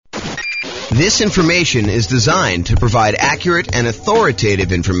This information is designed to provide accurate and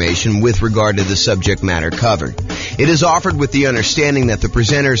authoritative information with regard to the subject matter covered. It is offered with the understanding that the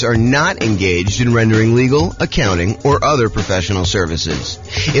presenters are not engaged in rendering legal, accounting, or other professional services.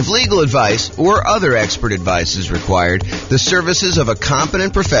 If legal advice or other expert advice is required, the services of a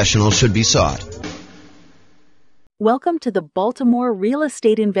competent professional should be sought. Welcome to the Baltimore Real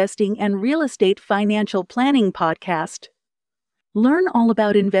Estate Investing and Real Estate Financial Planning Podcast. Learn all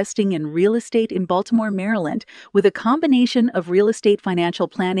about investing in real estate in Baltimore, Maryland, with a combination of real estate financial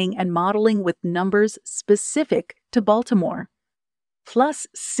planning and modeling with numbers specific to Baltimore. Plus,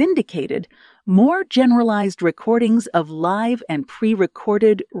 syndicated, more generalized recordings of live and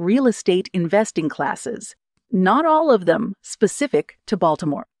pre-recorded real estate investing classes, not all of them specific to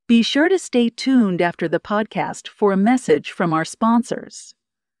Baltimore. Be sure to stay tuned after the podcast for a message from our sponsors.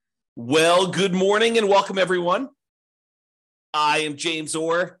 Well, good morning and welcome, everyone. I am James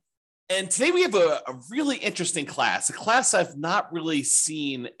Orr, and today we have a really interesting class, a class I've not really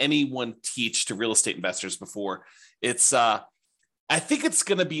seen anyone teach to real estate investors before. It's, I think it's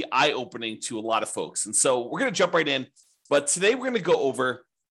going to be eye-opening to a lot of folks, and so we're going to jump right in, but today we're going to go over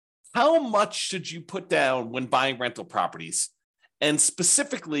how much should you put down when buying rental properties, and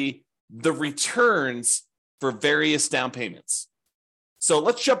specifically the returns for various down payments. So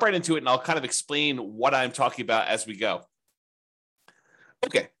let's jump right into it, and I'll kind of explain what I'm talking about as we go.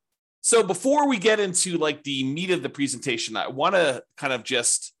 Okay, so before we get into like the meat of the presentation, I want to kind of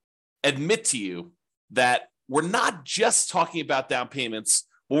just admit to you that we're not just talking about down payments.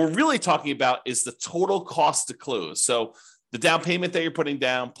 What we're really talking about is the total cost to close. So the down payment that you're putting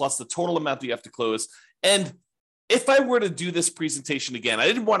down plus the total amount that you have to close. And if I were to do this presentation again, I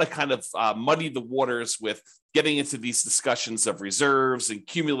didn't want to kind of muddy the waters with getting into these discussions of reserves and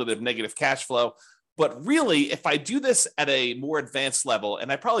cumulative negative cash flow. But really, if I do this at a more advanced level,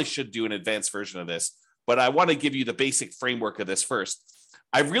 and I probably should do an advanced version of this, but I want to give you the basic framework of this first.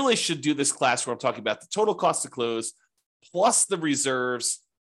 I really should do this class where I'm talking about the total cost to close, plus the reserves,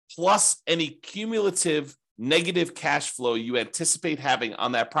 plus any cumulative negative cash flow you anticipate having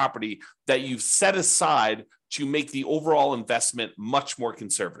on that property that you've set aside to make the overall investment much more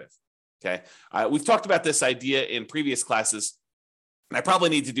conservative. Okay, we've talked about this idea in previous classes. And I probably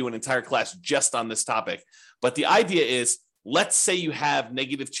need to do an entire class just on this topic. But the idea is, let's say you have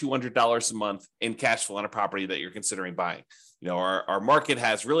negative $200 a month in cash flow on a property that you're considering buying. You know, our market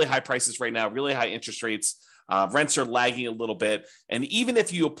has really high prices right now, really high interest rates. Rents are lagging a little bit. And even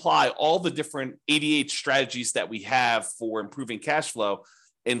if you apply all the different 88 strategies that we have for improving cash flow,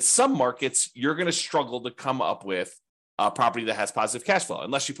 in some markets, you're going to struggle to come up with a property that has positive cash flow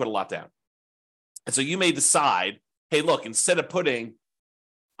unless you put a lot down. And so you may decide, hey, look, instead of putting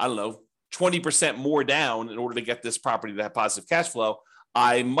 20% more down in order to get this property to have positive cash flow,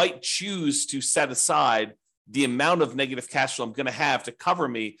 I might choose to set aside the amount of negative cash flow I'm going to have to cover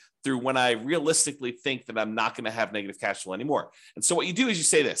me through when I realistically think that I'm not going to have negative cash flow anymore. And so what you do is you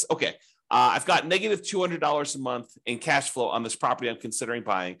say this, okay, I've got negative $200 a month in cash flow on this property I'm considering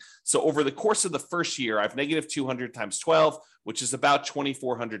buying. So over the course of the first year, I have negative 200 times 12, which is about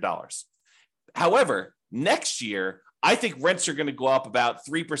 $2,400. However, next year, I think rents are going to go up about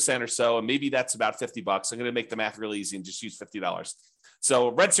 3% or so, and maybe that's about $50. I'm going to make the math really easy and just use $50.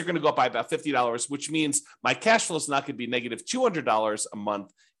 So rents are going to go up by about $50, which means my cash flow is not going to be negative $200 a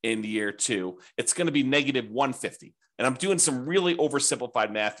month in year two. It's going to be negative $150. And I'm doing some really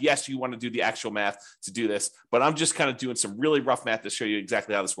oversimplified math. Yes, you want to do the actual math to do this, but I'm just kind of doing some really rough math to show you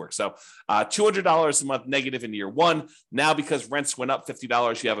exactly how this works. So $200 a month negative in year one. Now, because rents went up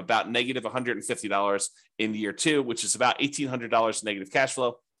 $50, you have about negative $150 in year two, which is about $1,800 negative cash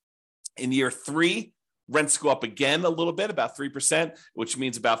flow. In year three, rents go up again a little bit, about 3%, which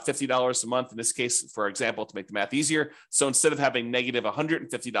means about $50 a month. In this case, for example, to make the math easier. So instead of having negative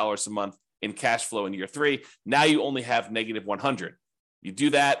 $150 a month in cash flow in year three, now you only have negative 100. You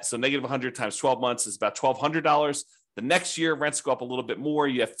do that. So negative 100 times 12 months is about $1,200. The next year, rents go up a little bit more.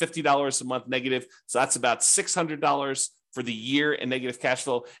 You have $50 a month negative. So that's about $600 for the year in negative cash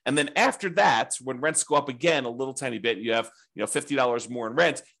flow. And then after that, when rents go up again a little tiny bit, you have $50 more in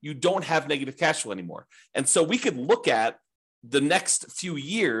rent, you don't have negative cash flow anymore. And so we could look at the next few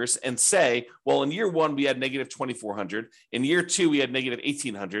years and say, well, in year one, we had negative 2,400. In year two, we had negative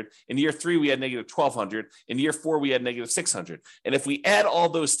 1,800. In year three, we had negative 1,200. In year four, we had negative 600. And if we add all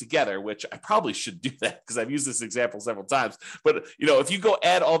those together, which I probably should do that because I've used this example several times, but if you go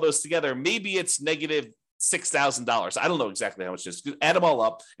add all those together, maybe it's negative $6,000. I don't know exactly how much it is. Add them all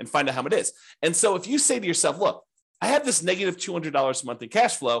up and find out how much it is. And so if you say to yourself, look, I have this negative $200 a month in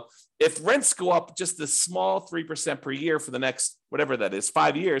cash flow. If rents go up just a small 3% per year for the next, whatever that is,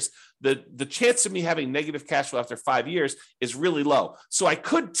 5 years, the chance of me having negative cash flow after 5 years is really low. So I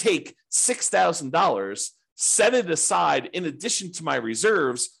could take $6,000, set it aside in addition to my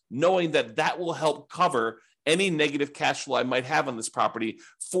reserves, knowing that that will help cover any negative cash flow I might have on this property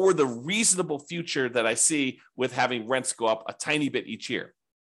for the reasonable future that I see with having rents go up a tiny bit each year.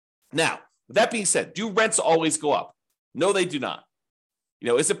 Now, with that being said, do rents always go up? No, they do not.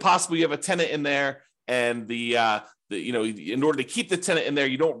 Is it possible you have a tenant in there and in order to keep the tenant in there,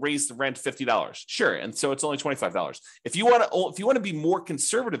 you don't raise the rent $50? Sure, and so it's only $25. If you want to be more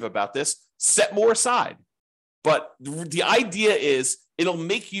conservative about this, set more aside. But the idea is it'll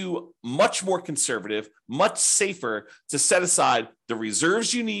make you much more conservative, much safer to set aside the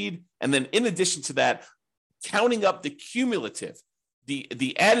reserves you need, and then in addition to that, counting up the cumulative,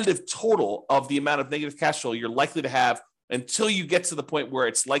 the additive total of the amount of negative cash flow you're likely to have until you get to the point where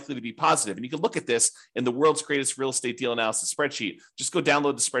it's likely to be positive. And you can look at this in the world's greatest real estate deal analysis spreadsheet. Just go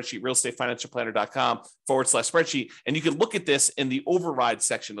download the spreadsheet, realestatefinancialplanner.com/spreadsheet. And you can look at this in the override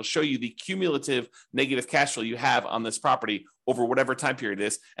section. It'll show you the cumulative negative cash flow you have on this property over whatever time period it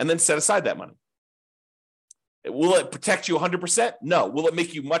is, and then set aside that money. Will it protect you 100%? No. Will it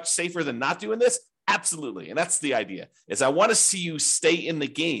make you much safer than not doing this? Absolutely. And that's the idea, is I want to see you stay in the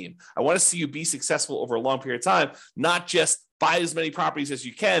game. I want to see you be successful over a long period of time, not just buy as many properties as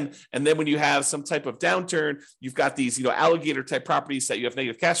you can. And then when you have some type of downturn, you've got these, alligator type properties that you have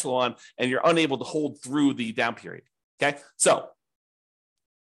negative cash flow on, and you're unable to hold through the down period. Okay. So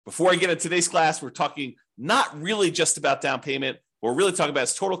before I get into today's class, we're talking not really just about down payment. What we're really talking about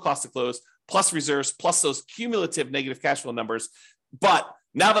is total cost to close plus reserves, plus those cumulative negative cash flow numbers. But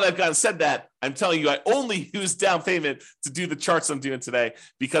now that I've said that, I'm telling you, I only use down payment to do the charts I'm doing today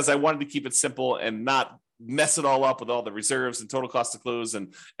because I wanted to keep it simple and not mess it all up with all the reserves and total cost to close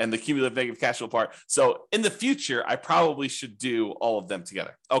and the cumulative negative cash flow part. So in the future, I probably should do all of them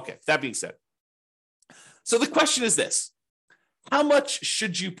together. Okay, that being said. So the question is this: how much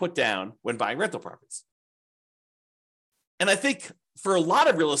should you put down when buying rental properties? And I think for a lot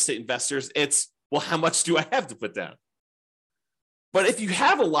of real estate investors, it's, well, how much do I have to put down? But if you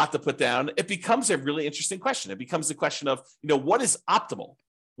have a lot to put down, it becomes a really interesting question. It becomes the question of, what is optimal?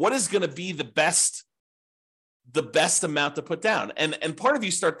 What is going to be the best amount to put down? And part of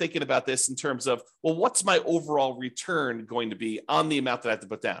you start thinking about this in terms of, well, what's my overall return going to be on the amount that I have to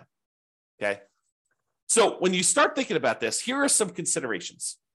put down? Okay. So when you start thinking about this, here are some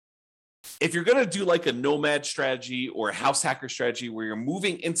considerations. If you're going to do like a nomad strategy or a house hacker strategy where you're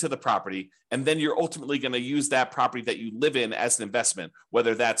moving into the property and then you're ultimately going to use that property that you live in as an investment,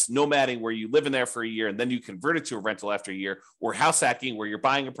 whether that's nomading where you live in there for a year and then you convert it to a rental after a year, or house hacking where you're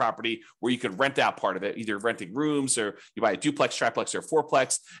buying a property where you could rent out part of it, either renting rooms or you buy a duplex, triplex, or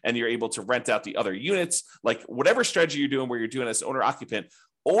fourplex, and you're able to rent out the other units. Like whatever strategy you're doing where you're doing as owner-occupant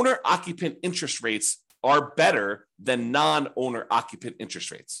interest rates are better than non-owner occupant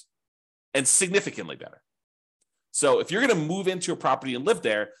interest rates, and significantly better. So if you're going to move into a property and live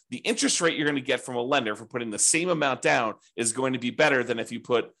there, the interest rate you're going to get from a lender for putting the same amount down is going to be better than if you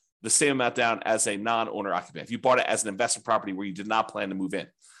put the same amount down as a non-owner occupant, if you bought it as an investment property where you did not plan to move in.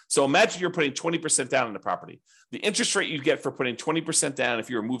 So imagine you're putting 20% down in the property. The interest rate you get for putting 20% down if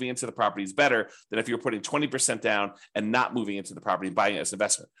you're moving into the property is better than if you're putting 20% down and not moving into the property and buying it as an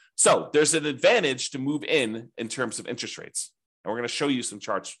investment. So there's an advantage to move in terms of interest rates. And we're going to show you some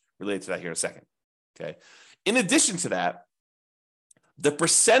charts related to that here in a second. Okay. In addition to that, the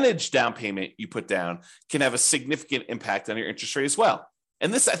percentage down payment you put down can have a significant impact on your interest rate as well.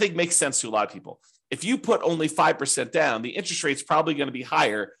 And this, I think, makes sense to a lot of people. If you put only 5% down, the interest rate is probably going to be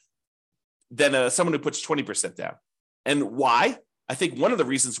higher than someone who puts 20% down. And why? I think one of the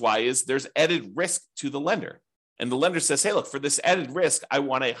reasons why is there's added risk to the lender. And the lender says, hey, look, for this added risk, I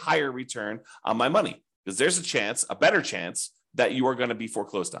want a higher return on my money because there's a better chance that you are going to be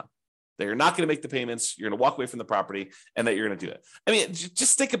foreclosed on, that you're not going to make the payments, you're going to walk away from the property, and that you're going to do it. I mean,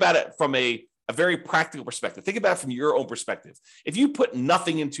 just think about it from a very practical perspective. Think about it from your own perspective. If you put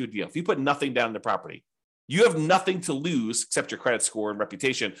nothing into a deal, if you put nothing down in the property, you have nothing to lose except your credit score and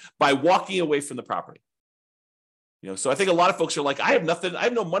reputation by walking away from the property. So I think a lot of folks are like, I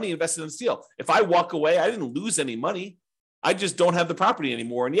have no money invested in this deal. If I walk away, I didn't lose any money. I just don't have the property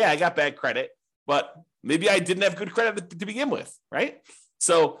anymore. And yeah, I got bad credit, but maybe I didn't have good credit to begin with, right?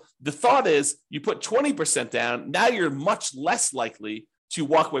 So the thought is you put 20% down, now you're much less likely to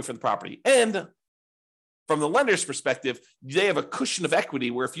walk away from the property. And from the lender's perspective, they have a cushion of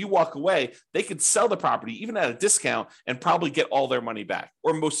equity where if you walk away, they could sell the property even at a discount and probably get all their money back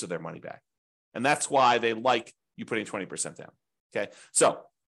or most of their money back. And that's why they like you putting 20% down. Okay. So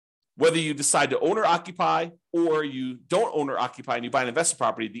whether you decide to own or occupy, or you don't own or occupy and you buy an investment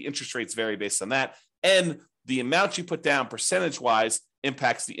property, the interest rates vary based on that. And the amount you put down percentage-wise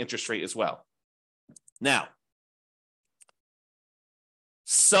impacts the interest rate as well. Now,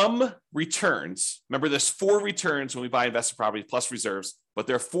 some returns, remember there's 4 returns when we buy investment properties plus reserves, but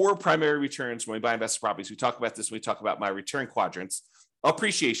there are 4 primary returns when we buy investment properties. We talk about this when we talk about my return quadrants.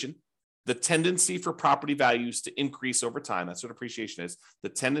 Appreciation, the tendency for property values to increase over time. That's what appreciation is. The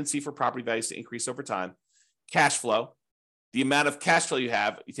tendency for property values to increase over time. Cash flow, the amount of cash flow you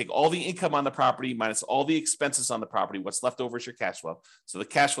have. You take all the income on the property minus all the expenses on the property. What's left over is your cash flow. So the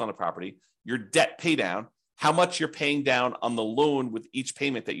cash flow on the property, your debt pay down, how much you're paying down on the loan with each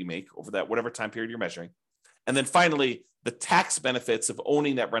payment that you make over that whatever time period you're measuring. And then finally, the tax benefits of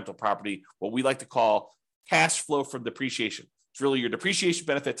owning that rental property, what we like to call cash flow from depreciation. It's really your depreciation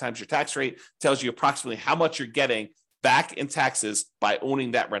benefit times your tax rate, tells you approximately how much you're getting back in taxes by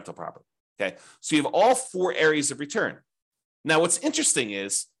owning that rental property. Okay, so you have all 4 areas of return. Now, what's interesting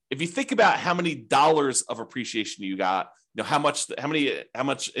is if you think about how many dollars of appreciation you got, how much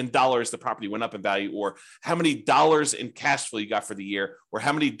in dollars the property went up in value, or how many dollars in cash flow you got for the year, or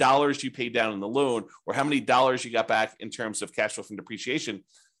how many dollars you paid down in the loan, or how many dollars you got back in terms of cash flow from depreciation,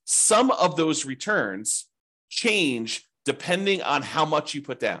 some of those returns change depending on how much you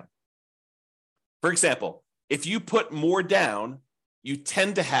put down. For example, if you put more down, you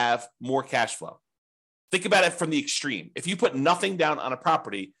tend to have more cash flow. Think about it from the extreme. If you put nothing down on a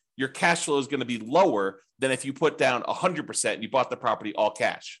property, your cash flow is going to be lower than if you put down 100% and you bought the property all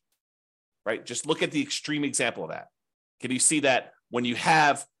cash, right? Just look at the extreme example of that. Can you see that when you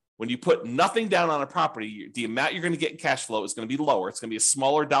put nothing down on a property, the amount you're going to get in cash flow is going to be lower. It's going to be a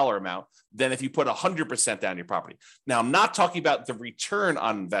smaller dollar amount than if you put 100% down your property. Now, I'm not talking about the return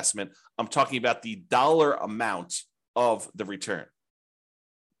on investment. I'm talking about the dollar amount of the return.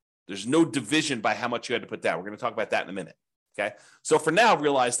 There's no division by how much you had to put down. We're going to talk about that in a minute. Okay. So for now,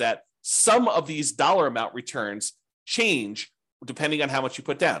 realize that some of these dollar amount returns change depending on how much you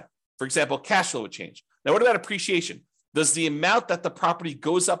put down. For example, cash flow would change. Now, what about appreciation? Does the amount that the property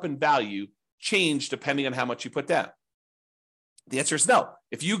goes up in value change depending on how much you put down? The answer is no.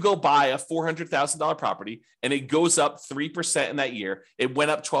 If you go buy a $400,000 property and it goes up 3% in that year, it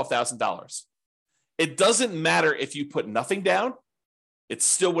went up $12,000. It doesn't matter if you put nothing down, it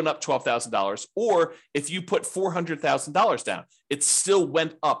still went up $12,000. Or if you put $400,000 down, it still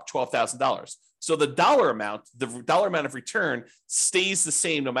went up $12,000. So the dollar amount of return stays the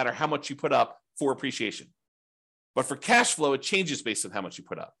same no matter how much you put up for appreciation. But for cash flow, it changes based on how much you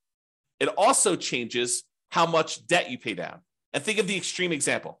put up. It also changes how much debt you pay down. And think of the extreme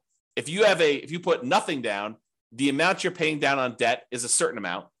example. If you put nothing down, the amount you're paying down on debt is a certain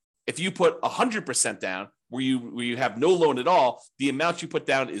amount. If you put 100% down, where you have no loan at all, the amount you put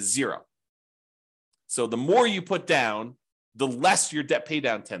down is 0. So the more you put down, the less your debt pay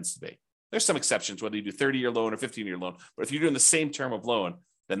down tends to be. There's some exceptions, whether you do 30-year loan or 15-year loan. But if you're doing the same term of loan,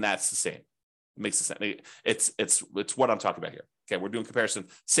 then that's the same. It makes sense. It's what I'm talking about here. Okay, we're doing comparison,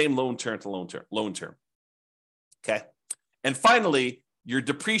 same loan term to loan term. Okay, and finally, your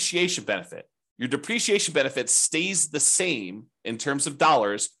depreciation benefit. Your depreciation benefit stays the same in terms of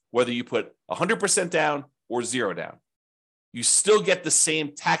dollars, whether you put 100% down or 0 down. You still get the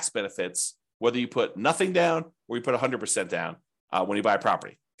same tax benefits, whether you put nothing down or you put 100% down when you buy a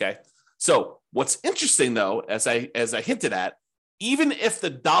property. Okay, so what's interesting though, as I hinted at, even if the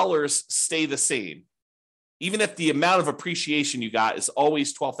dollars stay the same, even if the amount of appreciation you got is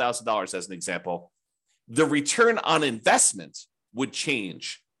always $12,000 as an example, the return on investment would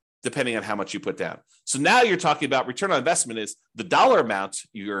change depending on how much you put down. So now you're talking about return on investment is the dollar amount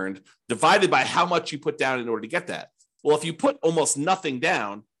you earned divided by how much you put down in order to get that. Well, if you put almost nothing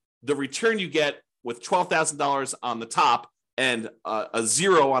down, the return you get with $12,000 on the top and a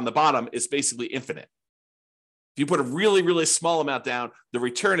 0 on the bottom is basically infinite. If you put a really, really small amount down, the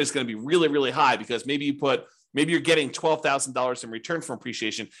return is going to be really, really high because maybe you're getting $12,000 in return from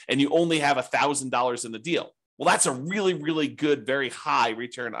appreciation and you only have $1,000 in the deal. Well, that's a really, really good, very high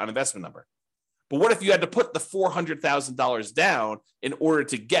return on investment number. But what if you had to put the $400,000 down in order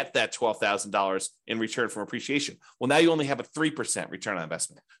to get that $12,000 in return from appreciation? Well, now you only have a 3% return on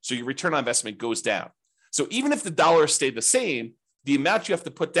investment. So your return on investment goes down. So even if the dollars stay the same, the amount you have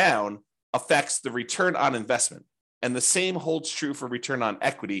to put down affects the return on investment. And the same holds true for return on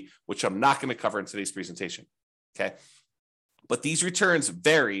equity, which I'm not going to cover in today's presentation. Okay. But these returns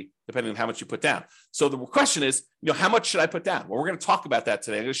vary depending on how much you put down. So the question is, how much should I put down? Well, we're going to talk about that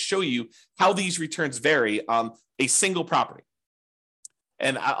today. I'm going to show you how these returns vary on a single property.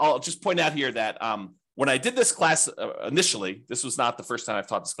 And I'll just point out here that When I did this class initially, this was not the first time I've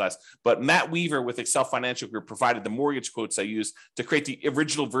taught this class, but Matt Weaver with Excel Financial Group provided the mortgage quotes I used to create the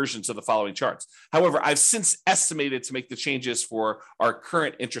original versions of the following charts. However, I've since estimated to make the changes for our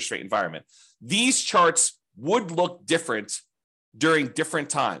current interest rate environment. These charts would look different during different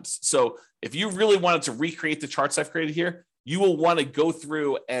times. So if you really wanted to recreate the charts I've created here, you will want to go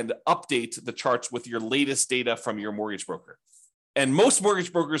through and update the charts with your latest data from your mortgage broker. And most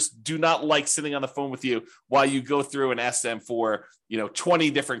mortgage brokers do not like sitting on the phone with you while you go through and ask them for, 20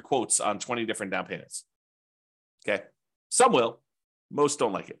 different quotes on 20 different down payments. Okay. Some will, most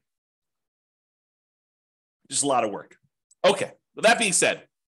don't like it. Just a lot of work. Okay. With that being said,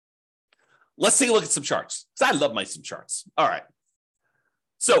 let's take a look at some charts, because I love some charts. All right.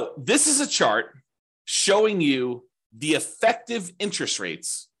 So this is a chart showing you the effective interest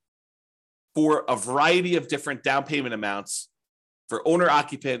rates for a variety of different down payment amounts for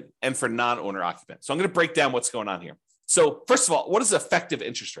owner-occupant and for non-owner-occupant. So I'm going to break down what's going on here. So first of all, what is effective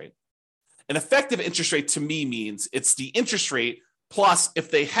interest rate? An effective interest rate to me means it's the interest rate plus if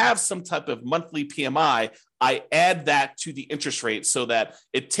they have some type of monthly PMI, I add that to the interest rate so that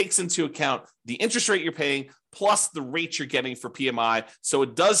it takes into account the interest rate you're paying plus the rate you're getting for PMI. So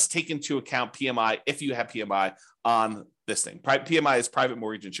it does take into account PMI if you have PMI on this thing. PMI is private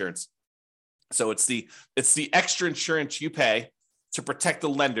mortgage insurance. So it's the extra insurance you pay to protect the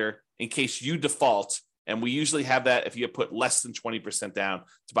lender in case you default. And we usually have that if you put less than 20% down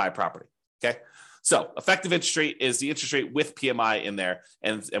to buy a property. Okay. So effective interest rate is the interest rate with PMI in there.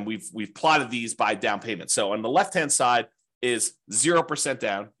 And we've plotted these by down payment. So on the left-hand side is 0%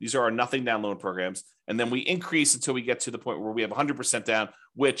 down. These are our nothing down loan programs. And then we increase until we get to the point where we have 100% down,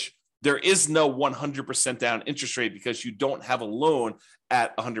 which there is no 100% down interest rate because you don't have a loan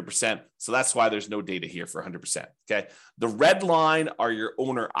at 100%. So that's why there's no data here for 100%. Okay. The red line are your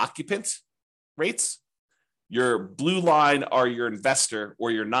owner occupant rates. Your blue line are your investor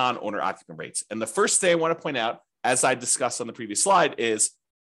or your non-owner occupant rates. And the first thing I want to point out, as I discussed on the previous slide, is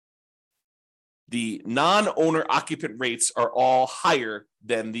the non-owner occupant rates are all higher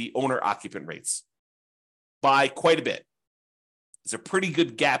than the owner occupant rates by quite a bit. There's a pretty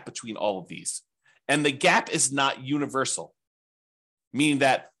good gap between all of these. And the gap is not universal, meaning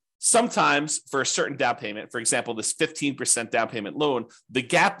that sometimes for a certain down payment, for example, this 15% down payment loan, the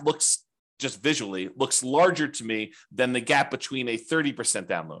gap looks just visually looks larger to me than the gap between a 30%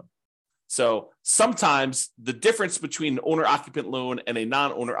 down loan. So sometimes the difference between an owner occupant loan and a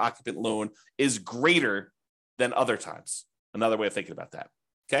non-owner occupant loan is greater than other times. Another way of thinking about that.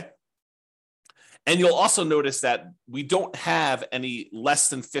 Okay. And you'll also notice that we don't have any less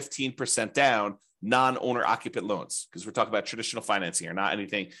than 15% down non-owner occupant loans because we're talking about traditional financing or not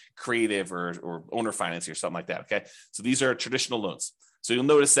anything creative or owner financing or something like that. Okay. So these are traditional loans. So you'll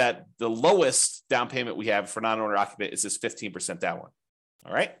notice that the lowest down payment we have for non-owner occupant is this 15% down one.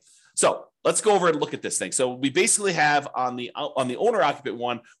 All right. So let's go over and look at this thing. So we basically have on the owner occupant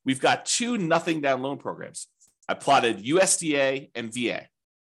one, we've got two nothing down loan programs. I plotted USDA and VA.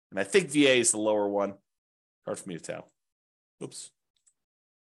 And I think VA is the lower one. Hard for me to tell. Oops.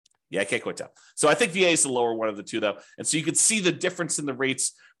 Yeah, I can't quite tell. So I think VA is the lower one of the two, though. And so you can see the difference in the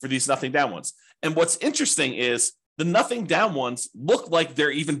rates for these nothing down ones. And what's interesting is the nothing down ones look like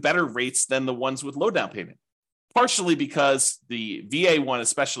they're even better rates than the ones with low down payment, partially because the VA one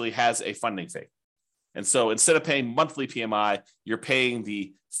especially has a funding fee. And so instead of paying monthly PMI, you're paying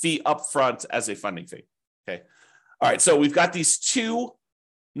the fee upfront as a funding fee. Okay. All right. So we've got these two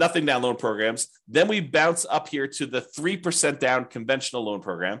nothing down loan programs. Then we bounce up here to the 3% down conventional loan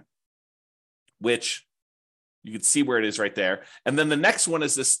program, which you can see where it is right there. And then the next one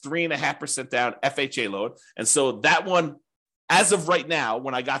is this 3.5% down FHA loan. And so that one, as of right now,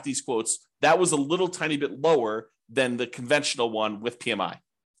 when I got these quotes, that was a little tiny bit lower than the conventional one with PMI.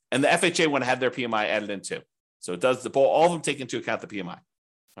 And the FHA one had their PMI added in too. So it does all of them take into account the PMI.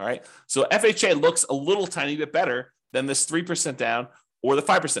 All right. So FHA looks a little tiny bit better than this 3% down or the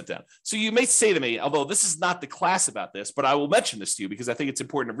 5% down. So you may say to me, although this is not the class about this, but I will mention this to you because I think it's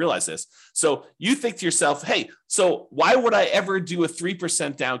important to realize this. So you think to yourself, hey, so why would I ever do a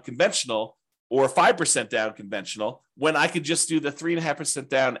 3% down conventional or 5% down conventional when I could just do the 3.5%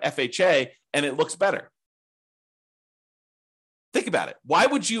 down FHA and it looks better? Think about it. Why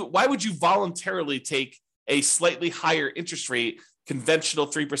would you voluntarily take a slightly higher interest rate conventional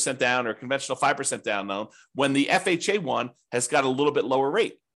 3% down or conventional 5% down loan when the FHA one has got a little bit lower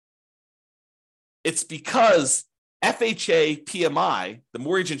rate? It's because FHA PMI, the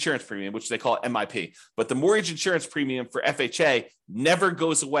mortgage insurance premium, which they call MIP, but the mortgage insurance premium for FHA never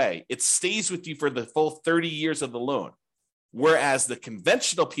goes away. It stays with you for the full 30 years of the loan. whereas the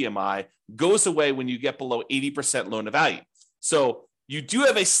conventional PMI goes away when you get below 80% loan to value. So you do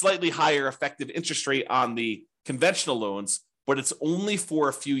have a slightly higher effective interest rate on the conventional loans, but it's only for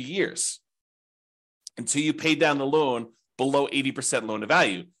a few years until you pay down the loan below 80% loan to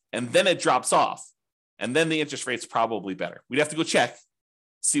value. And then it drops off. And then the interest rate's probably better. We'd have to go check,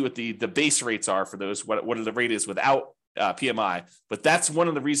 see what the base rates are for those, what the rate is without PMI. But that's one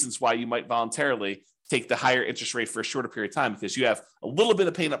of the reasons why you might voluntarily take the higher interest rate for a shorter period of time, because you have a little bit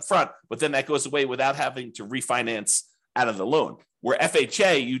of pain up front, but then that goes away without having to refinance out of the loan. Where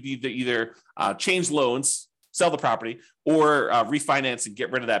FHA, you need to either change loans, sell the property, or refinance and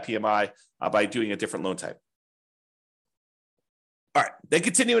get rid of that PMI by doing a different loan type. All right, then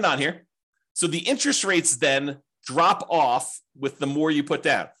continuing on here. So the interest rates then drop off with the more you put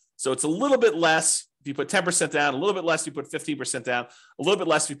down. So it's a little bit less if you put 10% down, a little bit less if you put 15% down, a little bit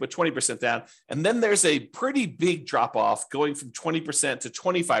less if you put 20% down. And then there's a pretty big drop off going from 20% to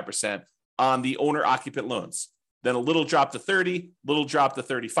 25% on the owner-occupant loans. Then a little drop to 30, little drop to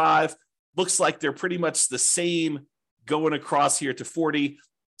 35. Looks like they're pretty much the same going across here to 40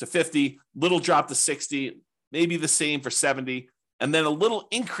 to 50, little drop to 60, maybe the same for 70, and then a little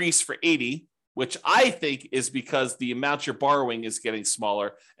increase for 80, which I think is because the amount you're borrowing is getting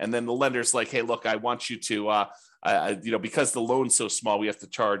smaller. And then the lender's like, hey, look, I want you to, because the loan's so small, we have to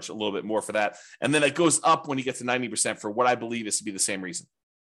charge a little bit more for that. And then it goes up when you get to 90% for what I believe is to be the same reason.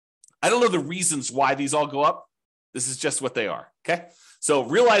 I don't know the reasons why these all go up. This is just what they are, okay? So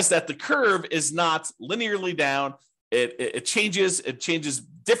realize that the curve is not linearly down. It changes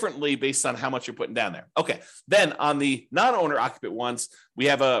differently based on how much you're putting down there. Okay, then on the non-owner occupant ones, we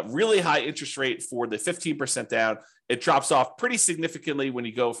have a really high interest rate for the 15% down. It drops off pretty significantly when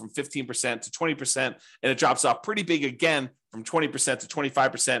you go from 15% to 20%, and it drops off pretty big again from 20% to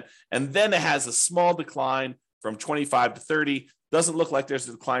 25%. And then it has a small decline from 25 to 30. Doesn't look like there's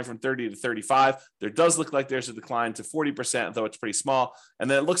a decline from 30 to 35. There does look like there's a decline to 40%, though it's pretty small.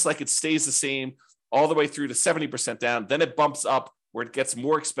 And then it looks like it stays the same all the way through to 70% down. Then it bumps up where it gets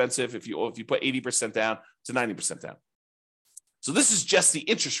more expensive if you put 80% down to 90% down. So this is just the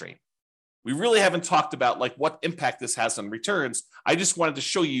interest rate. We really haven't talked about like what impact this has on returns. I just wanted to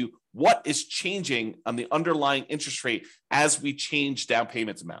show you what is changing on the underlying interest rate as we change down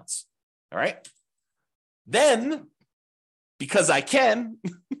payment amounts. All right. Then, because I can,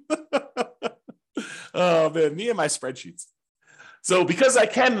 oh man, me and my spreadsheets. So because I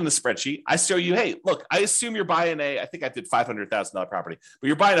can in the spreadsheet, I show you, hey, look, I assume you're buying I think I did $500,000 property, but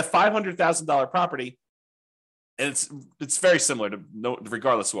you're buying a $500,000 property, and it's very similar to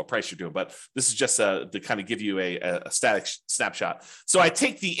regardless of what price you're doing, but this is just to kind of give you a static snapshot. So I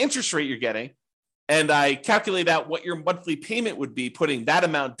take the interest rate you're getting, and I calculate out what your monthly payment would be, putting that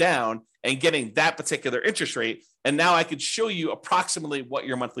amount down and getting that particular interest rate. And now I could show you approximately what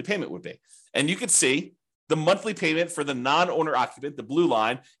your monthly payment would be. And you can see the monthly payment for the non-owner occupant, the blue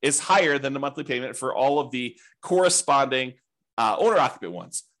line, is higher than the monthly payment for all of the corresponding owner occupant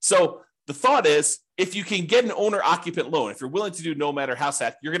ones. So the thought is, if you can get an owner occupant loan, if you're willing to do no matter house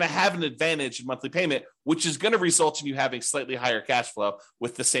hack, you're going to have an advantage in monthly payment, which is going to result in you having slightly higher cash flow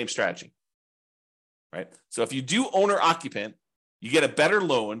with the same strategy. Right? So if you do owner occupant, you get a better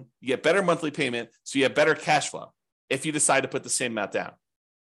loan, you get better monthly payment, so you have better cash flow if you decide to put the same amount down.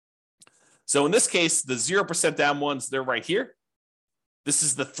 So in this case, the 0% down ones, they're right here. This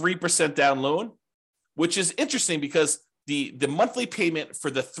is the 3% down loan, which is interesting because the monthly payment for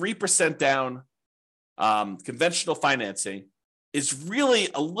the 3% down conventional financing is really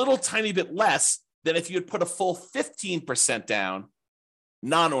a little tiny bit less than if you had put a full 15% down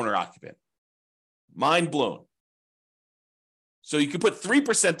non-owner occupant. Mind blown. So you could put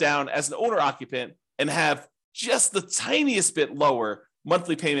 3% down as an owner occupant and have just the tiniest bit lower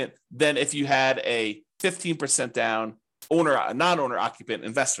monthly payment than if you had a 15% down non-owner occupant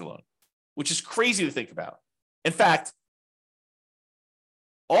investor loan, which is crazy to think about. In fact,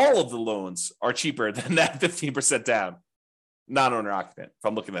 all of the loans are cheaper than that 15% down non-owner occupant, if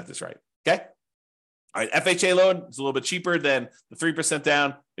I'm looking at this right. Okay. All right. FHA loan is a little bit cheaper than the 3%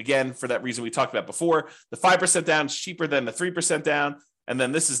 down. Again, for that reason we talked about before. The 5% down is cheaper than the 3% down. And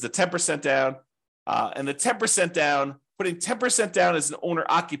then this is the 10% down. And the 10% down, putting 10% down as an owner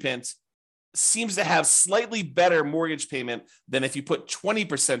occupant seems to have slightly better mortgage payment than if you put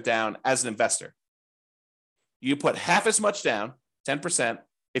 20% down as an investor. You put half as much down, 10%,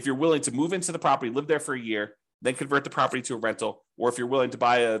 if you're willing to move into the property, live there for a year, then convert the property to a rental, or if you're willing to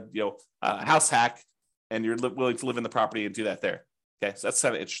buy a house hack and you're willing to live in the property and do that there. Okay, so that's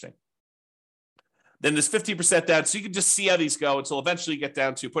kind of interesting. Then there's 50% down, so you can just see how these go until eventually you get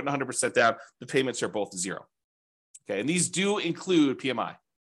down to putting 100% down. The payments are both zero. Okay, and these do include PMI.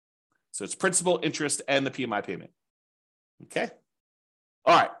 So it's principal, interest, and the PMI payment. Okay.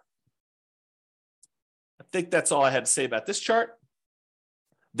 All right. I think that's all I had to say about this chart.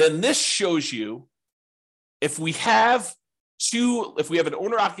 Then this shows you if we have an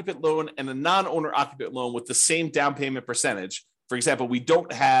owner-occupant loan and a non-owner-occupant loan with the same down payment percentage. For example, we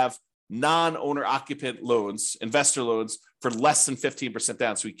don't have non-owner-occupant loans, investor loans, for less than 15%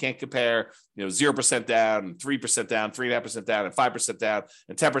 down. So we can't compare, 0% down, 3% down, 3.5% down, and 5% down,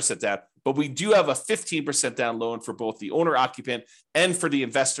 and 10% down. But we do have a 15% down loan for both the owner-occupant and for the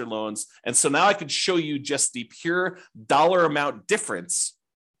investor loans. And so now I can show you just the pure dollar amount difference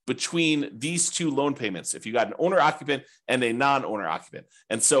between these two loan payments, if you got an owner-occupant and a non-owner-occupant.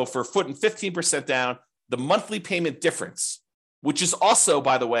 And so for putting 15% down, the monthly payment difference, which is also,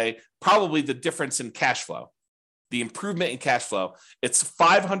 by the way, probably the difference in cash flow, the improvement in cash flow, it's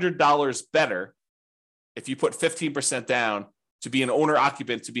 $500 better if you put 15% down to be an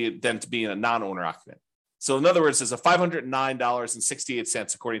owner-occupant than to be a non-owner-occupant. So in other words, it's a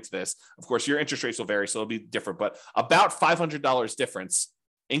 $509.68 according to this. Of course, your interest rates will vary, so it'll be different, but about $500 difference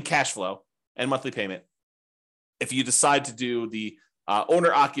in cash flow and monthly payment if you decide to do the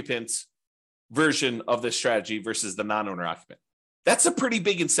owner-occupant version of this strategy versus the non-owner-occupant. That's a pretty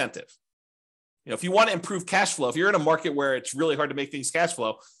big incentive. If you want to improve cash flow, if you're in a market where it's really hard to make things cash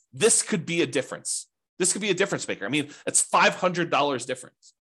flow, this could be a difference. This could be a difference maker. I mean, it's $500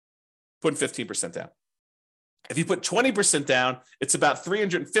 difference, putting 15% down. If you put 20% down, it's about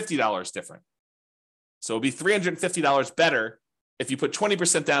 $350 different. So it'll be $350 better if you put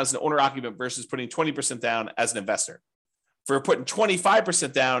 20% down as an owner-occupant versus putting 20% down as an investor. For putting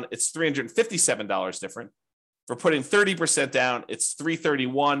 25% down, it's $357 different. For putting 30% down, it's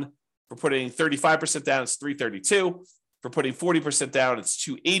 $331. For putting 35% down, it's $332. For putting 40% down, it's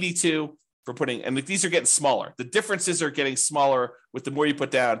 $282. And these are getting smaller. The differences are getting smaller with the more you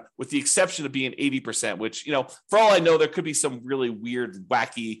put down, with the exception of being 80%, which, for all I know, there could be some really weird,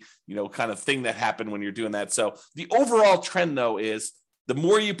 wacky, kind of thing that happened when you're doing that. So the overall trend, though, is the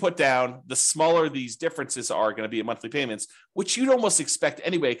more you put down, the smaller these differences are going to be in monthly payments, which you'd almost expect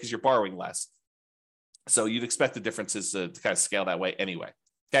anyway, because you're borrowing less. So you'd expect the differences to kind of scale that way anyway.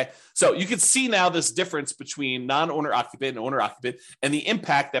 Okay, so you can see now this difference between non-owner occupant and owner occupant and the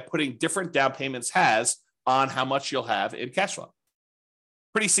impact that putting different down payments has on how much you'll have in cash flow.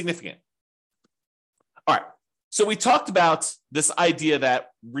 Pretty significant. All right, so we talked about this idea that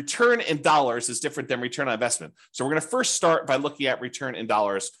return in dollars is different than return on investment. So we're going to first start by looking at return in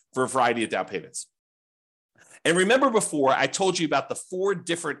dollars for a variety of down payments. And remember before, I told you about the 4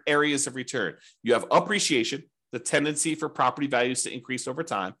 different areas of return. You have appreciation, the tendency for property values to increase over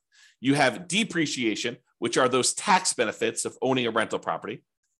time. You have depreciation, which are those tax benefits of owning a rental property.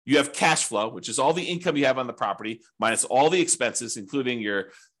 You have cash flow, which is all the income you have on the property minus all the expenses, including your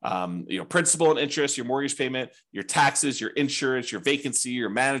principal and interest, your mortgage payment, your taxes, your insurance, your vacancy, your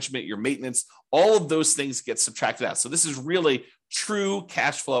management, your maintenance. All of those things get subtracted out. So this is really true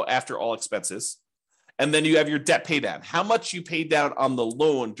cash flow after all expenses. And then you have your debt pay down, how much you paid down on the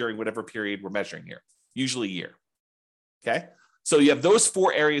loan during whatever period we're measuring here, usually a year. Okay, so you have those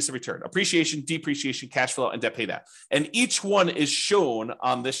 4 areas of return: appreciation, depreciation, cash flow, and debt pay down. And each one is shown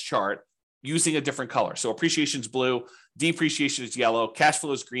on this chart using a different color. So appreciation is blue, depreciation is yellow, cash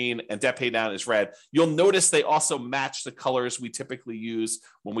flow is green, and debt pay down is red. You'll notice they also match the colors we typically use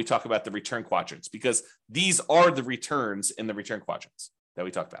when we talk about the return quadrants, because these are the returns in the return quadrants that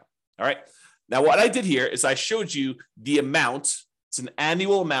we talked about. All right. Now, what I did here is I showed you the amount. It's an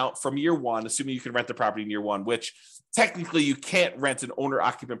annual amount from year 1, assuming you can rent the property in year 1, which technically you can't rent an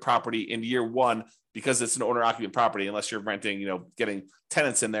owner-occupant property in year 1 because it's an owner-occupant property unless you're renting, getting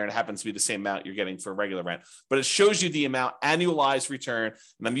tenants in there, and it happens to be the same amount you're getting for regular rent. But it shows you the amount annualized return,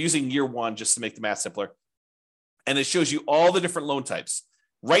 and I'm using year 1 just to make the math simpler. And it shows you all the different loan types.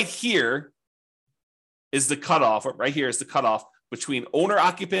 Right here is the cutoff. Right here is the cutoff between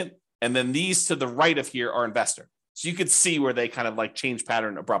owner-occupant, and then these to the right of here are investor. So you could see where they kind of like change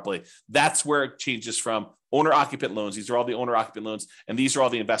pattern abruptly. That's where it changes from owner-occupant loans. These are all the owner-occupant loans, and these are all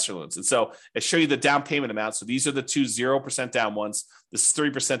the investor loans. And so I show you the down payment amount. So these are the 2 0% down ones. This is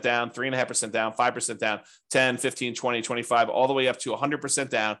 3% down, 3.5% down, 5% down, 10, 15, 20, 25, all the way up to 100%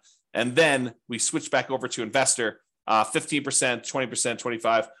 down. And then we switch back over to investor, 15%, 20%,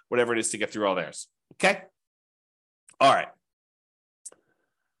 25, whatever it is to get through all theirs. Okay? All right.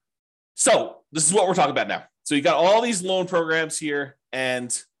 So this is what we're talking about now. So you got all these loan programs here,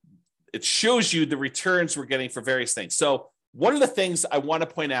 and it shows you the returns we're getting for various things. So one of the things I want to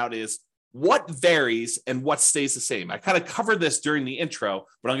point out is what varies and what stays the same. I kind of covered this during the intro,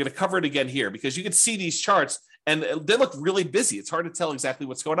 but I'm going to cover it again here because you can see these charts And they look really busy. It's hard to tell exactly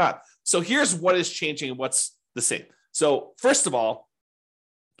what's going on. So here's what is changing and what's the same. So first of all,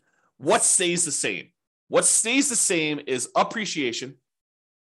 what stays the same? What stays the same is appreciation.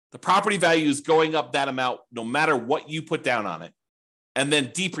 The property value is going up that amount no matter what you put down on it. And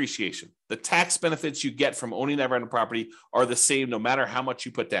then depreciation. The tax benefits you get from owning that rental property are the same no matter how much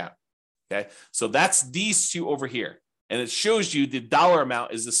you put down. Okay, so that's these two over here. And it shows you the dollar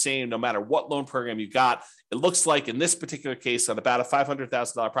amount is the same no matter what loan program you got. It looks like in this particular case on about a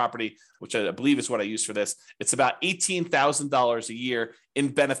 $500,000 property, which I believe is what I use for this, it's about $18,000 a year in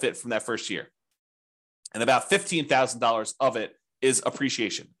benefit from that first year. And about $15,000 of it is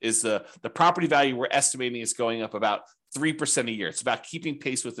appreciation, is the property value we're estimating is going up about 3% a year. It's about keeping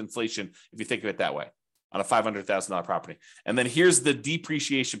pace with inflation, if you think of it that way, on a $500,000 property. And then here's the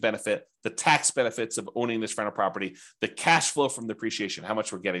depreciation benefit, the tax benefits of owning this rental property, the cash flow from depreciation, how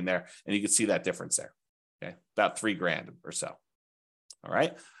much we're getting there. And you can see that difference there. Okay, about $3,000 or so. All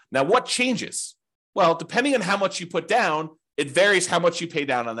right. Now, what changes? Well, depending on how much you put down, it varies how much you pay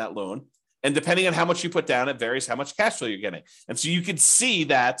down on that loan. And depending on how much you put down, it varies how much cash flow you're getting. And so you can see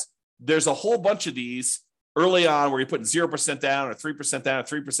that there's a whole bunch of these early on where you're putting 0% down or 3% down or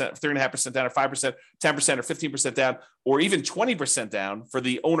 3%, 3.5% down or 5%, 10% or 15% down, or even 20% down for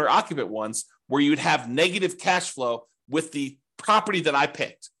the owner occupant ones where you'd have negative cash flow with the property that I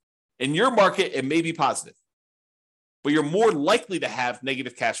picked. In your market, it may be positive, but you're more likely to have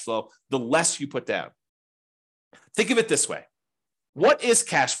negative cash flow the less you put down. Think of it this way. What is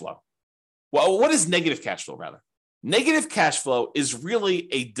cash flow? Well, what is negative cash flow, rather? Negative cash flow is really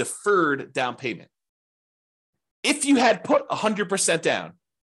a deferred down payment. If you had put 100% down,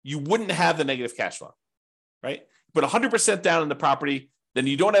 you wouldn't have the negative cash flow, right? Put 100% down in the property, then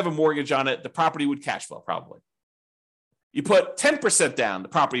you don't have a mortgage on it, the property would cash flow probably. You put 10% down, the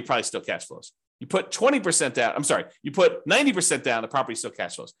property probably still cash flows. You put 20% down, you put 90% down, the property still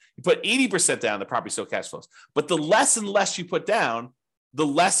cash flows. You put 80% down, the property still cash flows. But the less and less you put down, the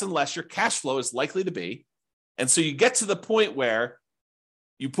less and less your cash flow is likely to be. And so you get to the point where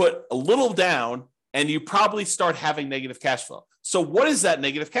you put a little down and you probably start having negative cash flow. So what is that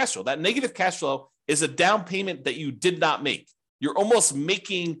negative cash flow? That negative cash flow is a down payment that you did not make. You're almost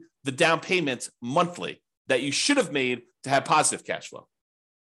making the down payment monthly that you should have made to have positive cash flow.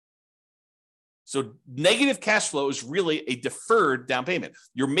 So negative cash flow is really a deferred down payment.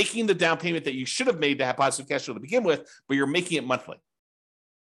 You're making the down payment that you should have made to have positive cash flow to begin with, but you're making it monthly.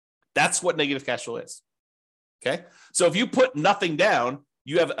 That's what negative cash flow is. Okay. So if you put nothing down,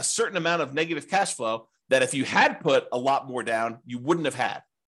 you have a certain amount of negative cash flow that if you had put a lot more down, you wouldn't have had.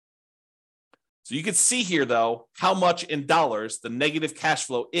 So you can see here, though, how much in dollars the negative cash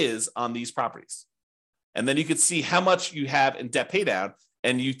flow is on these properties. And then you can see how much you have in debt pay down.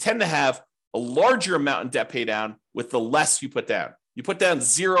 And you tend to have a larger amount in debt pay down with the less you put down. You put down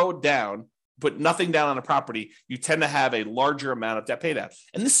zero down, put nothing down on a property, you tend to have a larger amount of debt pay down.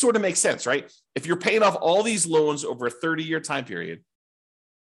 And this sort of makes sense, right? If you're paying off all these loans over a 30-year time period,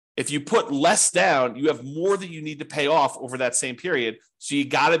 if you put less down, you have more that you need to pay off over that same period. So you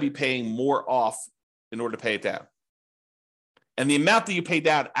got to be paying more off in order to pay it down. And the amount that you pay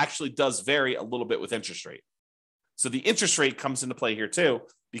down actually does vary a little bit with interest rate. So the interest rate comes into play here too,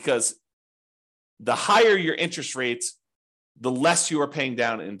 because the higher your interest rates, the less you are paying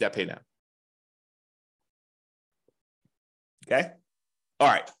down in debt pay down. Okay. All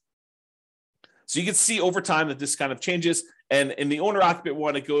right. So you can see over time that this kind of changes. And in the owner occupant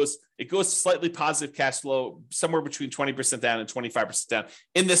one, it goes slightly positive cash flow, somewhere between 20% down and 25% down.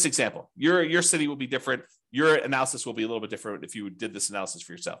 In this example, your city will be different. Your analysis will be a little bit different if you did this analysis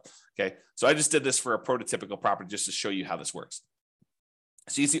for yourself. Okay. So I just did this for a prototypical property just to show you how this works.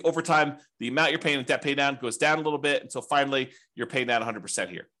 So you see over time, the amount you're paying in debt pay down goes down a little bit until finally you're paying down 100%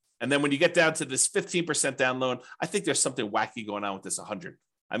 here. And then when you get down to this 15% down loan, I think there's something wacky going on with this 100.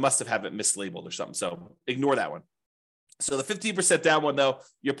 I must have it mislabeled or something. So ignore that one. So the 15% down one, though,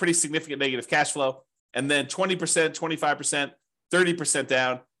 you have pretty significant negative cash flow. And then 20%, 25%, 30%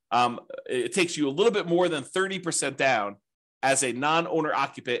 down. It takes you a little bit more than 30% down as a non-owner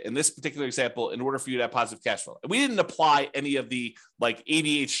occupant in this particular example in order for you to have positive cash flow. And we didn't apply any of the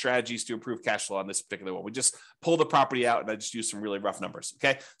 88 strategies to improve cash flow on this particular one. We just pulled the property out and I just used some really rough numbers.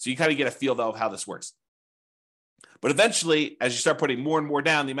 Okay. So you kind of get a feel though of how this works. But eventually, as you start putting more and more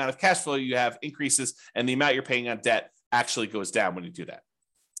down, the amount of cash flow you have increases and the amount you're paying on debt actually goes down when you do that.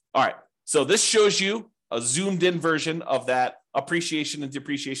 All right. So this shows you a zoomed in version of that appreciation and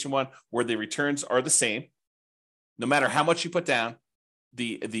depreciation one where the returns are the same. No matter how much you put down,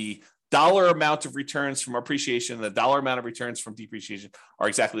 the dollar amount of returns from appreciation and the dollar amount of returns from depreciation are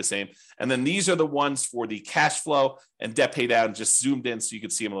exactly the same. And then these are the ones for the cash flow and debt pay down, just zoomed in so you can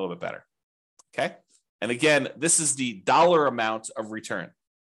see them a little bit better. Okay. And again, this is the dollar amount of return.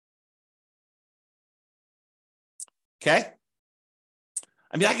 Okay.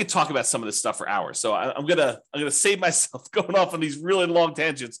 I mean, I could talk about some of this stuff for hours. So I'm gonna save myself going off on these really long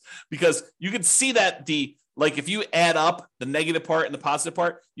tangents, because you can see that if you add up the negative part and the positive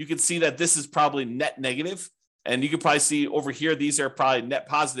part, you can see that this is probably net negative. And you can probably see over here, these are probably net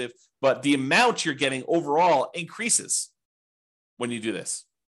positive, but the amount you're getting overall increases when you do this.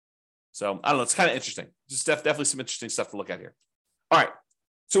 So I don't know, it's kind of interesting. Just definitely some interesting stuff to look at here. All right.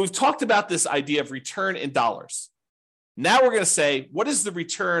 So we've talked about this idea of return in dollars. Now we're going to say, what is the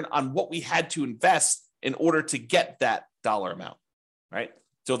return on what we had to invest in order to get that dollar amount, right?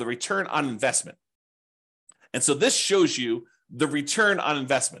 So the return on investment. And so this shows you the return on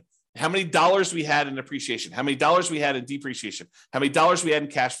investment. How many dollars we had in appreciation, how many dollars we had in depreciation, how many dollars we had in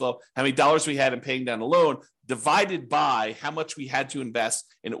cash flow, how many dollars we had in paying down a loan, divided by how much we had to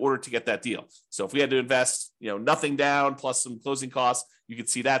invest in order to get that deal. So if we had to invest, nothing down plus some closing costs, you could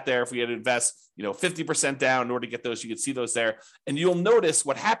see that there. If we had to invest, 50% down in order to get those, you could see those there. And you'll notice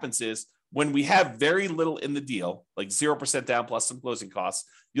what happens is when we have very little in the deal, like 0% down plus some closing costs,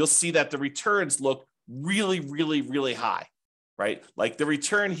 you'll see that the returns look really, really, really high, right? Like the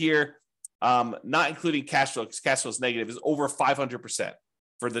return here, not including cash flow, because cash flow is negative, is over 500%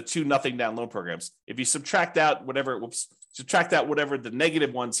 for the two nothing down loan programs. If you subtract out whatever the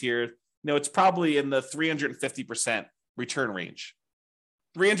negative ones here, it's probably in the 350% return range.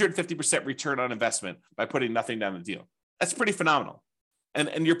 350% return on investment by putting nothing down the deal. That's pretty phenomenal.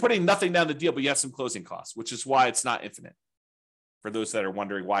 And you're putting nothing down the deal, but you have some closing costs, which is why it's not infinite. For those that are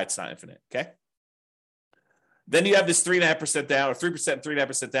wondering why it's not infinite, okay? Then you have this 3.5% down, or 3%,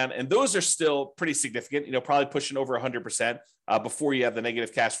 3.5% down, and those are still pretty significant, probably pushing over 100% before you have the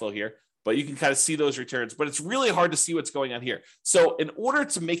negative cash flow here. But you can kind of see those returns, but it's really hard to see what's going on here. So in order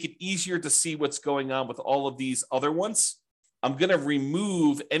to make it easier to see what's going on with all of these other ones, I'm going to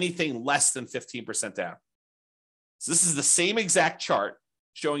remove anything less than 15% down. So this is the same exact chart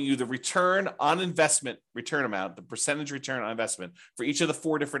showing you the return on investment return amount, the percentage return on investment for each of the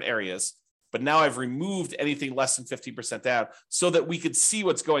four different areas. But now I've removed anything less than 15% down so that we could see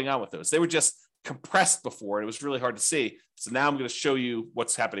what's going on with those. They were just compressed before, and it was really hard to see. So now I'm going to show you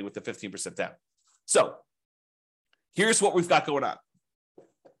what's happening with the 15% down. So here's what we've got going on.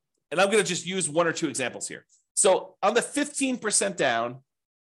 And I'm going to just use one or two examples here. So on the 15% down,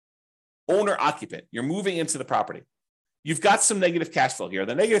 owner occupant, you're moving into the property. You've got some negative cash flow here.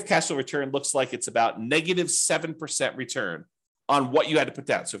 The negative cash flow return looks like it's about negative 7% return on what you had to put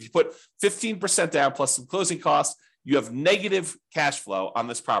down. So if you put 15% down plus some closing costs, you have negative cash flow on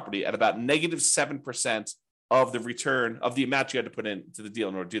this property at about negative 7% of the return of the amount you had to put into the deal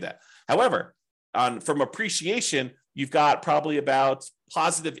in order to do that. However, from appreciation, you've got probably about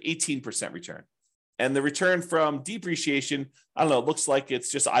positive 18% return. And the return from depreciation, I don't know, it looks like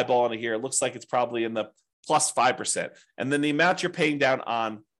it's just eyeballing it here. It looks like it's probably in the plus 5%. And then the amount you're paying down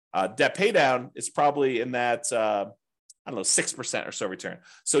on debt pay down is probably in that, 6% or so return.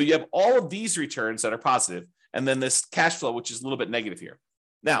 So you have all of these returns that are positive, and then this cash flow, which is a little bit negative here.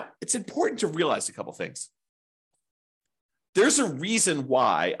 Now, it's important to realize a couple things. There's a reason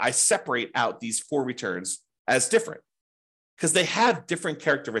why I separate out these four returns as different, because they have different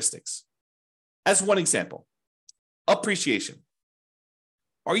characteristics. As one example, appreciation.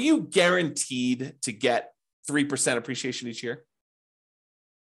 Are you guaranteed to get 3% appreciation each year?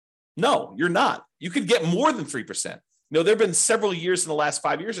 No, you're not. You could get more than 3%. There have been several years in the last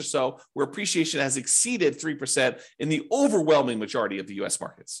 5 years or so where appreciation has exceeded 3% in the overwhelming majority of the US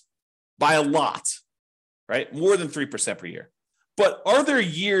markets by a lot, right? More than 3% per year. But are there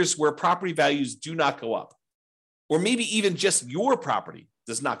years where property values do not go up? Or maybe even just your property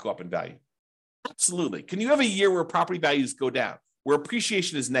does not go up in value? Absolutely. Can you have a year where property values go down, where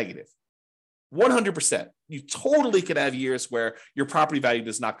appreciation is negative? 100%. You totally could have years where your property value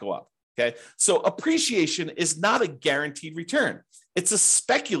does not go up. Okay. So appreciation is not a guaranteed return. It's a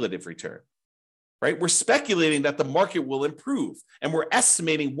speculative return, right? We're speculating that the market will improve, and we're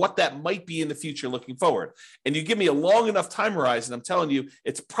estimating what that might be in the future looking forward. And you give me a long enough time horizon, I'm telling you,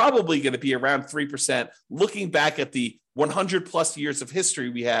 it's probably going to be around 3%, looking back at the 100 plus years of history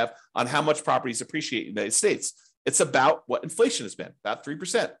we have on how much properties appreciate in the United States. It's about what inflation has been, about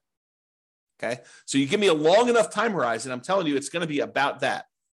 3%. Okay. So you give me a long enough time horizon, I'm telling you, it's going to be about that.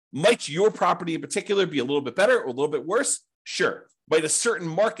 Might your property in particular be a little bit better or a little bit worse? Sure. Might a certain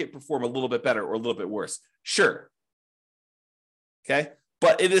market perform a little bit better or a little bit worse? Sure. Okay.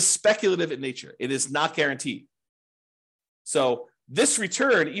 but it is speculative in nature. It is not guaranteed. So this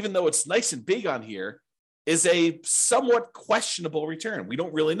return, even though it's nice and big on here, is a somewhat questionable return. We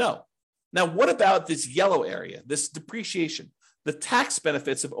don't really know. Now, what about this yellow area, this depreciation, the tax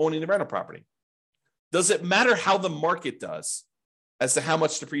benefits of owning the rental property? Does it matter how the market does as to how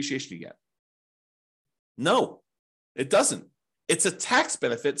much depreciation you get? No, it doesn't. It's a tax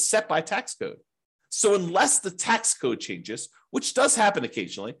benefit set by tax code. So unless the tax code changes, which does happen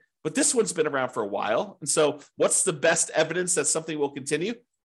occasionally, but this one's been around for a while. And so what's the best evidence that something will continue?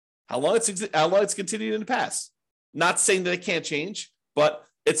 How long it's continued in the past. Not saying that it can't change, but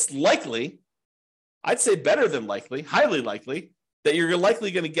it's likely, I'd say better than likely, highly likely, that you're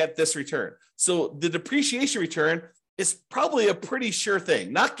likely going to get this return. So the depreciation return is probably a pretty sure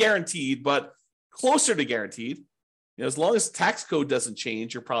thing. Not guaranteed, but closer to guaranteed. As long as tax code doesn't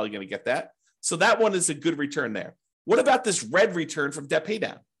change, you're probably going to get that. So that one is a good return there. What about this red return from debt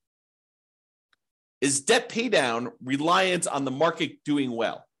paydown? Is debt paydown reliant on the market doing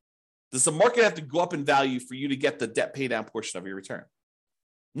well? Does the market have to go up in value for you to get the debt paydown portion of your return?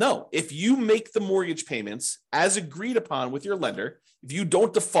 No. If you make the mortgage payments as agreed upon with your lender, if you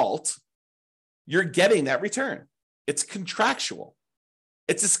don't default, you're getting that return. It's contractual.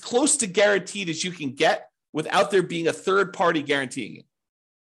 It's as close to guaranteed as you can get without there being a third party guaranteeing it,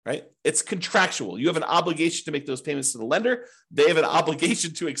 right? It's contractual. You have an obligation to make those payments to the lender. They have an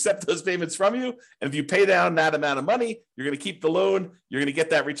obligation to accept those payments from you. And if you pay down that amount of money, you're going to keep the loan. You're going to get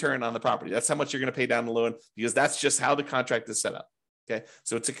that return on the property. That's how much you're going to pay down the loan, because that's just how the contract is set up. Okay.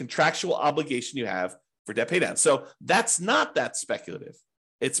 So it's a contractual obligation you have for debt paydown. So that's not that speculative.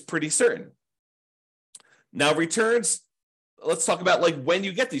 It's pretty certain. Now, returns, let's talk about like when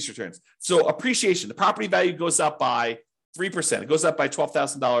you get these returns. So appreciation, the property value goes up by 3%. It goes up by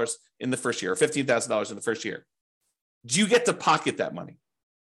 $12,000 in the first year or $15,000 in the first year. Do you get to pocket that money?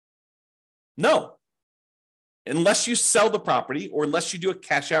 No. Unless you sell the property or unless you do a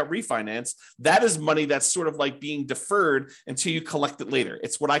cash out refinance, that is money that's sort of like being deferred until you collect it later.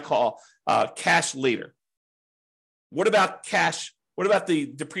 It's what I call cash later. What about cash? What about the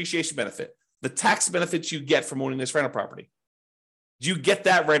depreciation benefit? The tax benefits you get from owning this rental property? Do you get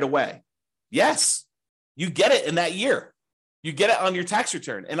that right away? Yes, you get it in that year. You get it on your tax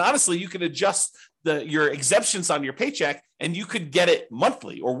return. And honestly, you can adjust your exemptions on your paycheck and you could get it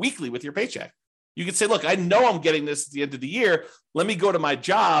monthly or weekly with your paycheck. You could say, look, I know I'm getting this at the end of the year. Let me go to my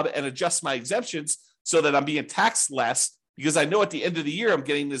job and adjust my exemptions so that I'm being taxed less, because I know at the end of the year, I'm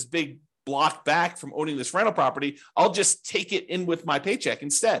getting this big block back from owning this rental property. I'll just take it in with my paycheck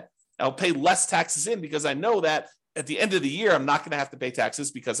instead. I'll pay less taxes in because I know that at the end of the year, I'm not going to have to pay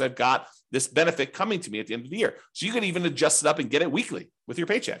taxes because I've got this benefit coming to me at the end of the year. So you can even adjust it up and get it weekly with your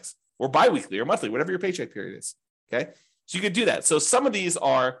paychecks, or biweekly or monthly, whatever your paycheck period is. Okay. So you could do that. So some of these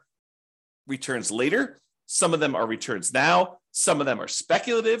are returns later. Some of them are returns now. Some of them are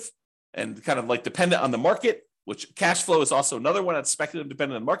speculative and kind of like dependent on the market, which cash flow is also another one that's speculative,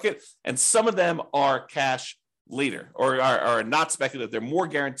 dependent on the market. And some of them are cash later or are not speculative. They're more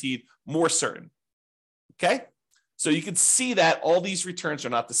guaranteed, more certain. Okay. So you can see that all these returns are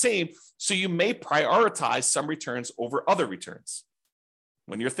not the same. So you may prioritize some returns over other returns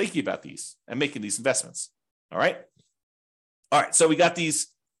when you're thinking about these and making these investments. All right. All right. So we got these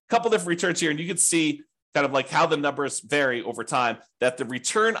couple different returns here, and you can see kind of like how the numbers vary over time, that the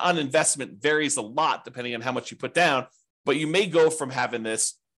return on investment varies a lot depending on how much you put down. But you may go from having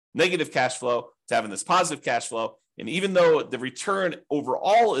this negative cash flow to having this positive cash flow. And even though the return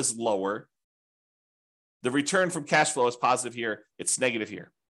overall is lower, the return from cash flow is positive here, it's negative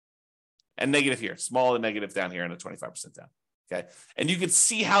here, and negative here, small and negative down here, and a 25% down. Okay. And you can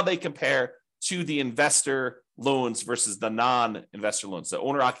see how they compare to the investor loans versus the non-investor loans, the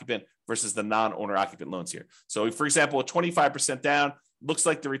owner-occupant versus the non-owner-occupant loans here. So, for example, a 25% down, looks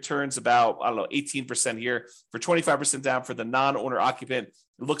like the return's about, 18% here. For 25% down for the non-owner-occupant, it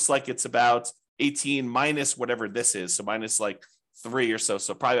looks like it's about 18 minus whatever this is. So minus like 3 or so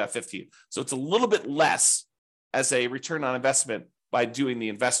probably about 15. So it's a little bit less as a return on investment by doing the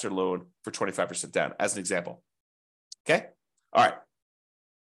investor loan for 25% down, as an example. Okay. All right.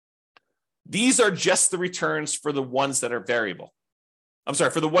 These are just the returns for the ones that are variable. I'm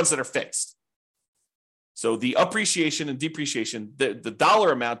sorry, for the ones that are fixed. So the appreciation and depreciation, the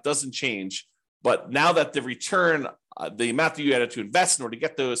dollar amount doesn't change, but now that the return, the amount that you had to invest in order to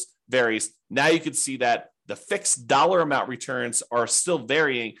get those varies, now you can see that the fixed dollar amount returns are still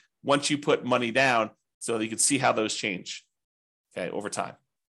varying once you put money down, so that you can see how those change, okay, over time.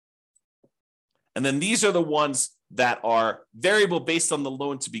 And then these are the ones that are variable based on the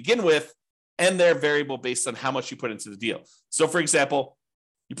loan to begin with, and they're variable based on how much you put into the deal. So for example,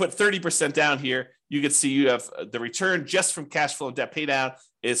 You put 30% down here, you can see you have the return just from cash flow and debt pay down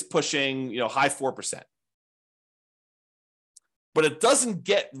is pushing, high 4%. But it doesn't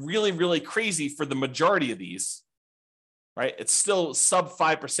get really, really crazy for the majority of these, right? It's still sub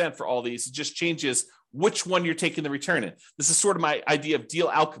 5% for all these. It just changes which one you're taking the return in. This is sort of my idea of deal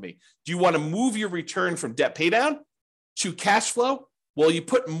alchemy. Do you want to move your return from debt pay down to cash flow? Well, you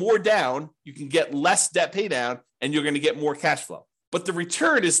put more down, you can get less debt pay down, and you're going to get more cash flow. But the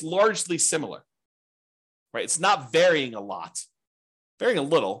return is largely similar, right? It's not varying a lot, varying a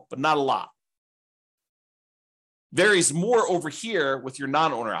little, but not a lot. Varies more over here with your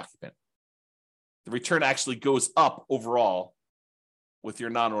non-owner occupant. The return actually goes up overall with your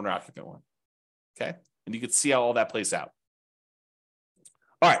non-owner occupant one. Okay. And you can see how all that plays out.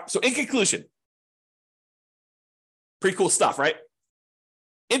 All right. So in conclusion, pretty cool stuff, right?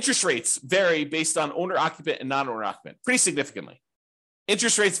 Interest rates vary based on owner occupant and non-owner occupant pretty significantly.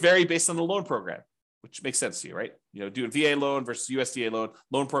 Interest rates vary based on the loan program, which makes sense to you, right? Doing VA loan versus USDA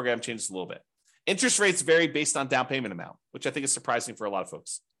loan program changes a little bit. Interest rates vary based on down payment amount, which I think is surprising for a lot of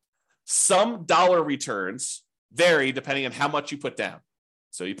folks. Some dollar returns vary depending on how much you put down.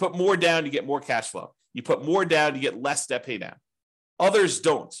 So you put more down, you get more cash flow. You put more down, you get less debt pay down. Others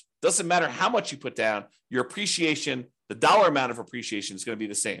don't. Doesn't matter how much you put down, your appreciation, the dollar amount of appreciation is going to be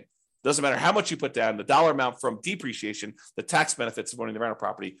the same. Doesn't matter how much you put down, the dollar amount from depreciation, the tax benefits of owning the rental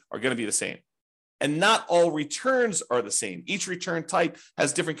property are going to be the same. And not all returns are the same. Each return type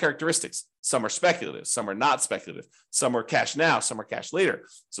has different characteristics. Some are speculative, some are not speculative. Some are cash now, some are cash later.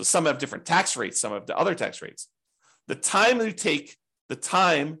 So some have different tax rates, some have the other tax rates. The time you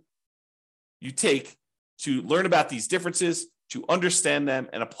take to learn about these differences, to understand them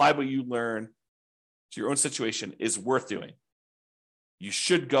and apply what you learn to your own situation is worth doing. You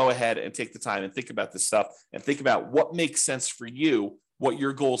should go ahead and take the time and think about this stuff and think about what makes sense for you, what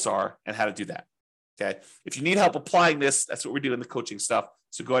your goals are, and how to do that. Okay. If you need help applying this, that's what we're doing, the coaching stuff.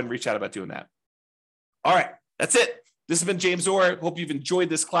 So go ahead and reach out about doing that. All right. That's it. This has been James Orr. Hope you've enjoyed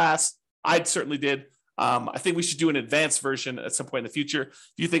this class. I certainly did. I think we should do an advanced version at some point in the future.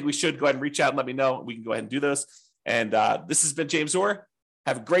 If you think we should, go ahead and reach out and let me know. We can go ahead and do those. And this has been James Orr.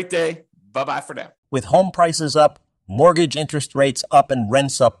 Have a great day. Bye-bye for now. With home prices up, mortgage interest rates up, and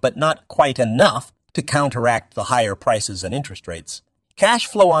rents up, but not quite enough to counteract the higher prices and interest rates, cash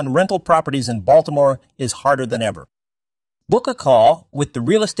flow on rental properties in Baltimore is harder than ever. Book a call with the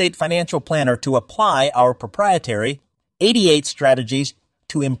Real Estate Financial Planner to apply our proprietary 88 strategies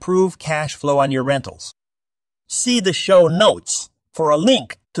to improve cash flow on your rentals. See the show notes for a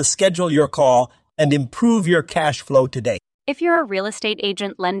link to schedule your call and improve your cash flow today. If you're a real estate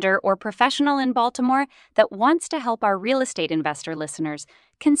agent, lender, or professional in Baltimore that wants to help our real estate investor listeners,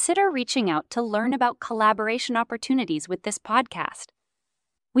 consider reaching out to learn about collaboration opportunities with this podcast.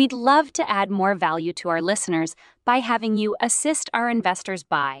 We'd love to add more value to our listeners by having you assist our investors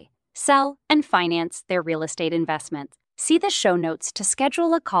buy, sell, and finance their real estate investments. See the show notes to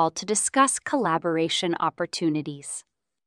schedule a call to discuss collaboration opportunities.